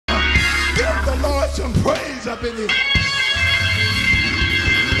some praise up in here.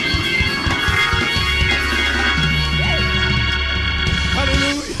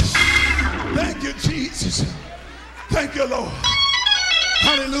 Hallelujah. Thank you, Jesus. Thank you, Lord.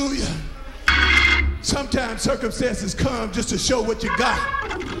 Hallelujah. Sometimes circumstances come just to show what you got.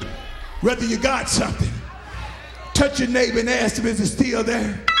 Whether you got something. Touch your neighbor and ask him, is it still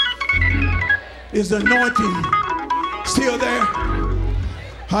there? Is the anointing still there?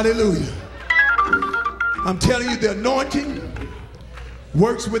 Hallelujah. I'm telling you, the anointing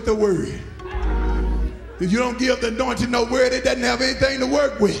works with the word. If you don't give the anointing no word, it doesn't have anything to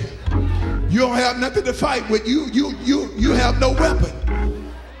work with. You don't have nothing to fight with. You have no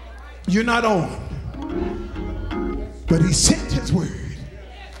weapon. You're not armed. But he sent his word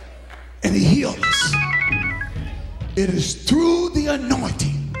and he healed us. It is through the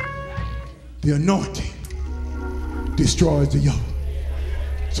anointing. The anointing destroys the yoke.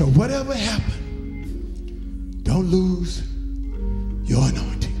 So whatever happened, don't lose your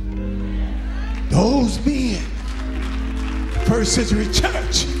anointing. Those men, first century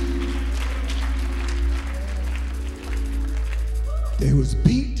church, they was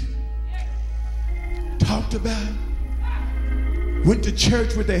beat, talked about, went to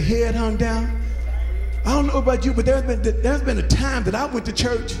church with their head hung down. I don't know about you, but there's been a time that I went to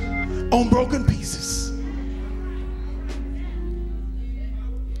church on broken pieces.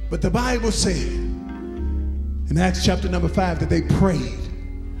 But the Bible said in Acts chapter number 5 that they prayed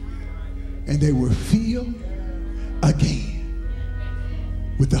and they were filled again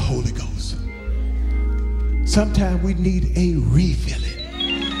with the Holy Ghost. Sometimes we need a refilling.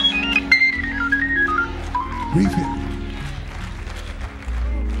 Refilling.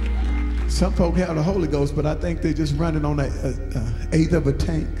 Some folk have the Holy Ghost, but I think they're just running on an eighth of a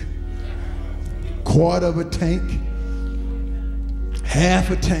tank, quarter of a tank, half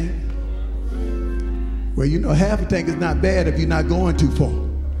a tank. Well, you know, half a tank is not bad if you're not going too far.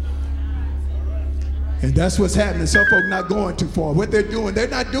 And that's what's happening. Some folk not going too far. What they're doing, they're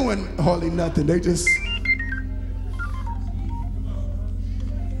not doing hardly nothing. They just...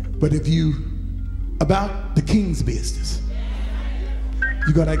 But if you, about the king's business,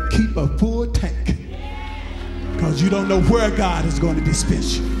 you got to keep a full tank because you don't know where God is going to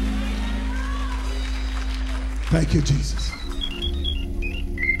dispense you. Thank you, Jesus.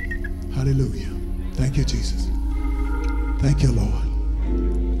 Hallelujah. Thank you, Jesus. Thank you, Lord.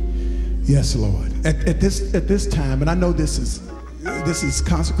 Yes, Lord. At this time, and I know this is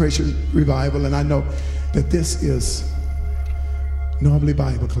consecration revival, and I know that this is normally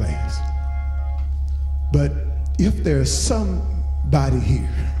Bible class. But if there's somebody here,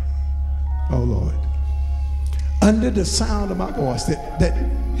 oh Lord, under the sound of my voice that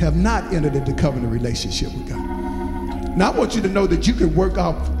have not entered into covenant relationship with God. Now I want you to know that you can work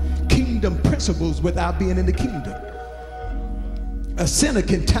off kingdom principles without being in the kingdom. A sinner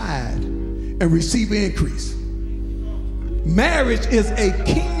can tithe and receive increase. Marriage is a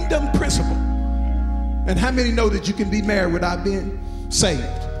kingdom principle. And how many know that you can be married without being saved?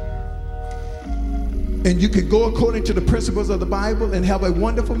 And you can go according to the principles of the Bible and have a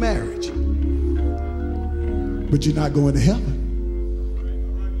wonderful marriage, but you're not going to heaven.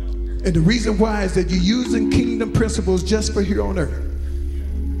 And the reason why is that you're using kingdom principles just for here on earth.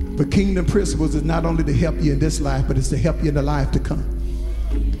 But kingdom principles is not only to help you in this life, but it's to help you in the life to come.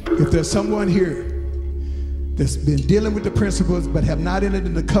 If there's someone here that's been dealing with the principles but have not entered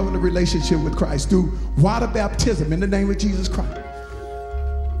into covenant relationship with Christ through water baptism in the name of Jesus Christ,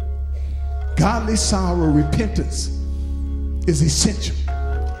 godly sorrow, repentance is essential.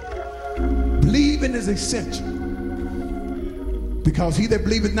 Believing is essential. Because he that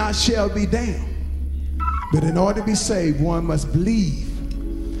believeth not shall be damned. But in order to be saved, one must believe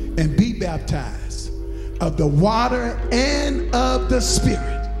and be baptized of the water and of the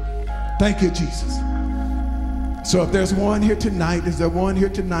Spirit. Thank you, Jesus. So if there's one here tonight, is there one here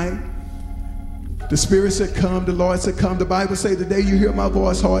tonight? The Spirit said come, the Lord said come. The Bible says the day you hear my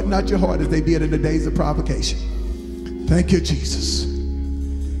voice, harden not your heart as they did in the days of provocation. Thank you, Jesus.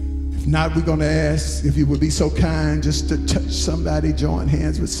 If not, we're going to ask if you would be so kind just to touch somebody, join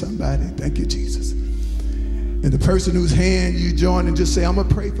hands with somebody. Thank you, Jesus. And the person whose hand you join and just say, I'm going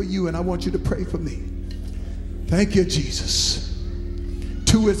to pray for you and I want you to pray for me. Thank you, Jesus.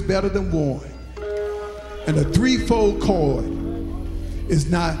 Two is better than one. And a threefold cord is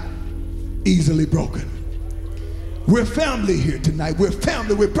not easily broken. We're family here tonight. We're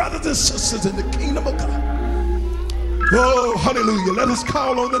family. We're brothers and sisters in the kingdom of God. Oh, hallelujah. Let us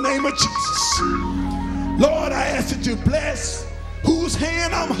call on the name of Jesus. Lord, I ask that you bless whose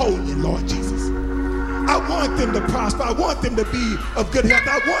hand I'm holding, Lord Jesus. I want them to prosper. I want them to be of good health.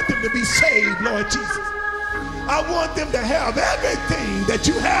 I want them to be saved, Lord Jesus. I want them to have everything that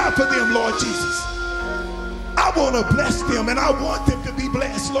you have for them, Lord Jesus. I want to bless them, and I want them to be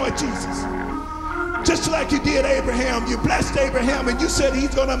blessed, Lord Jesus. Just like you did Abraham, you blessed Abraham, and you said you're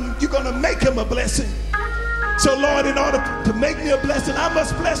gonna make him a blessing. So Lord, in order to make me a blessing, I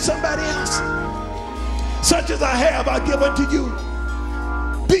must bless somebody else. Such as I have, I give unto you.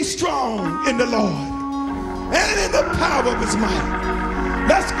 Be strong in the Lord and in the power of his might.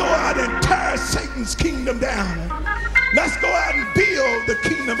 Let's go out and tear Satan's kingdom down. Let's go out and build the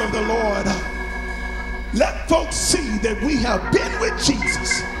kingdom of the Lord up. Let folks see that we have been with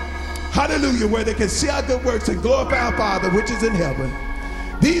Jesus. Hallelujah, where they can see our good works and glorify our Father which is in heaven.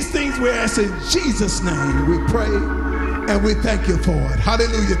 These things we ask in Jesus' name. We pray and we thank you for it.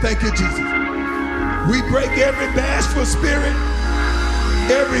 Hallelujah. Thank you, Jesus. We break every bashful spirit,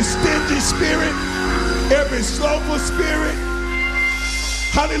 every stingy spirit, every slothful spirit.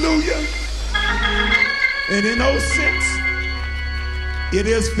 Hallelujah. And in 06, it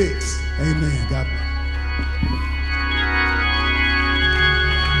is fixed. Amen. God bless.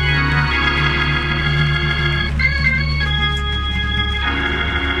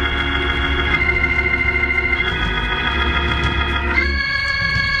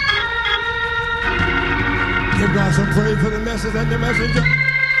 Give God some praise for the message and the messenger.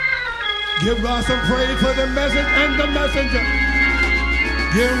 Give God some praise for the message and the messenger.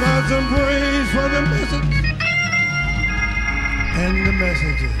 Give God some praise for the message and the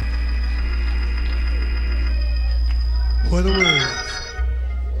messenger. For the words.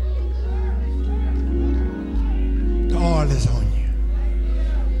 The oil is on you.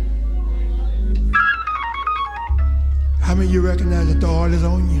 How many of you recognize that the oil is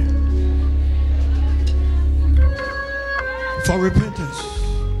on you? For repentance,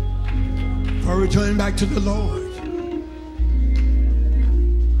 for returning back to the Lord.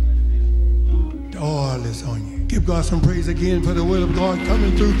 The oil is on you. Give God some praise again for the word of God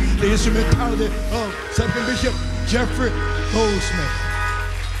coming through the instrumentality of Second Bishop Jeffery Goldsmith.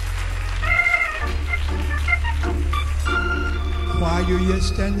 While you're yet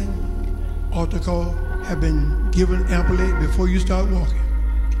standing, altar call have been given amply before you start walking.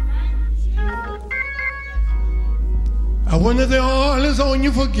 I wonder if the oil is on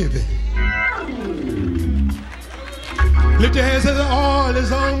you for giving. Lift your hands and say, the oil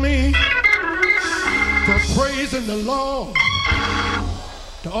is on me for praising the Lord.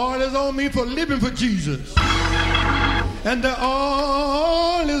 The oil is on me for living for Jesus. And the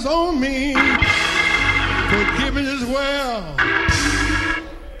oil is on me for giving as well.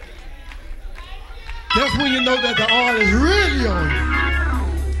 That's when you know that the oil is really on you.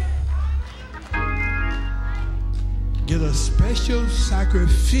 Get a special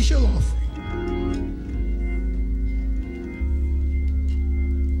sacrificial offering.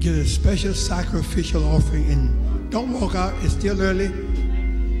 Get a special sacrificial offering, and don't walk out. It's still early.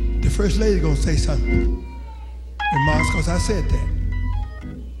 The first lady's gonna say something. Remarks, because I said that.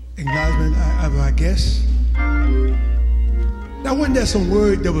 Acknowledgement of our guests. Now, wasn't there some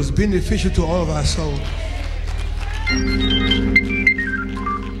word that was beneficial to all of our souls?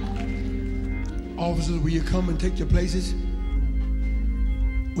 Officers, will you come and take your places?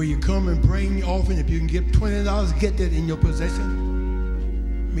 Will you come and bring the offering? If you can get $20, get that in your possession.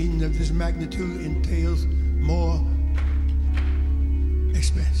 Meeting of this magnitude entails more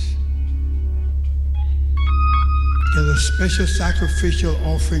expense. Get a special sacrificial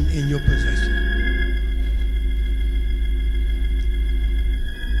offering in your possession.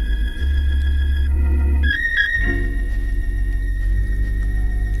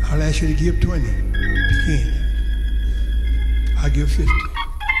 I'll ask you to give 20 if you can. I'll give 50.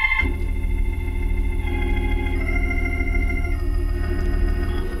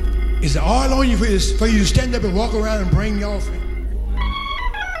 Is the oil on you for you to stand up and walk around and bring your offering?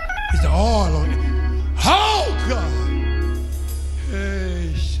 Is the oil on you? Oh, God!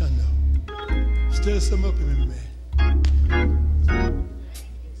 Hey, Shanda. Stir some up in me, man.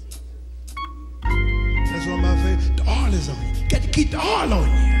 That's what my favorite. The oil is on you. You got to keep the oil on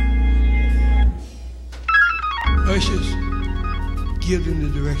you. Ushers, give them the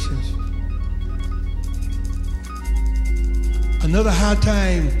directions. Another high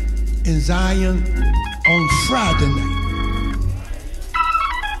time in Zion on Friday night.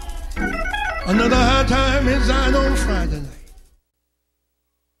 Another high time in Zion on Friday night.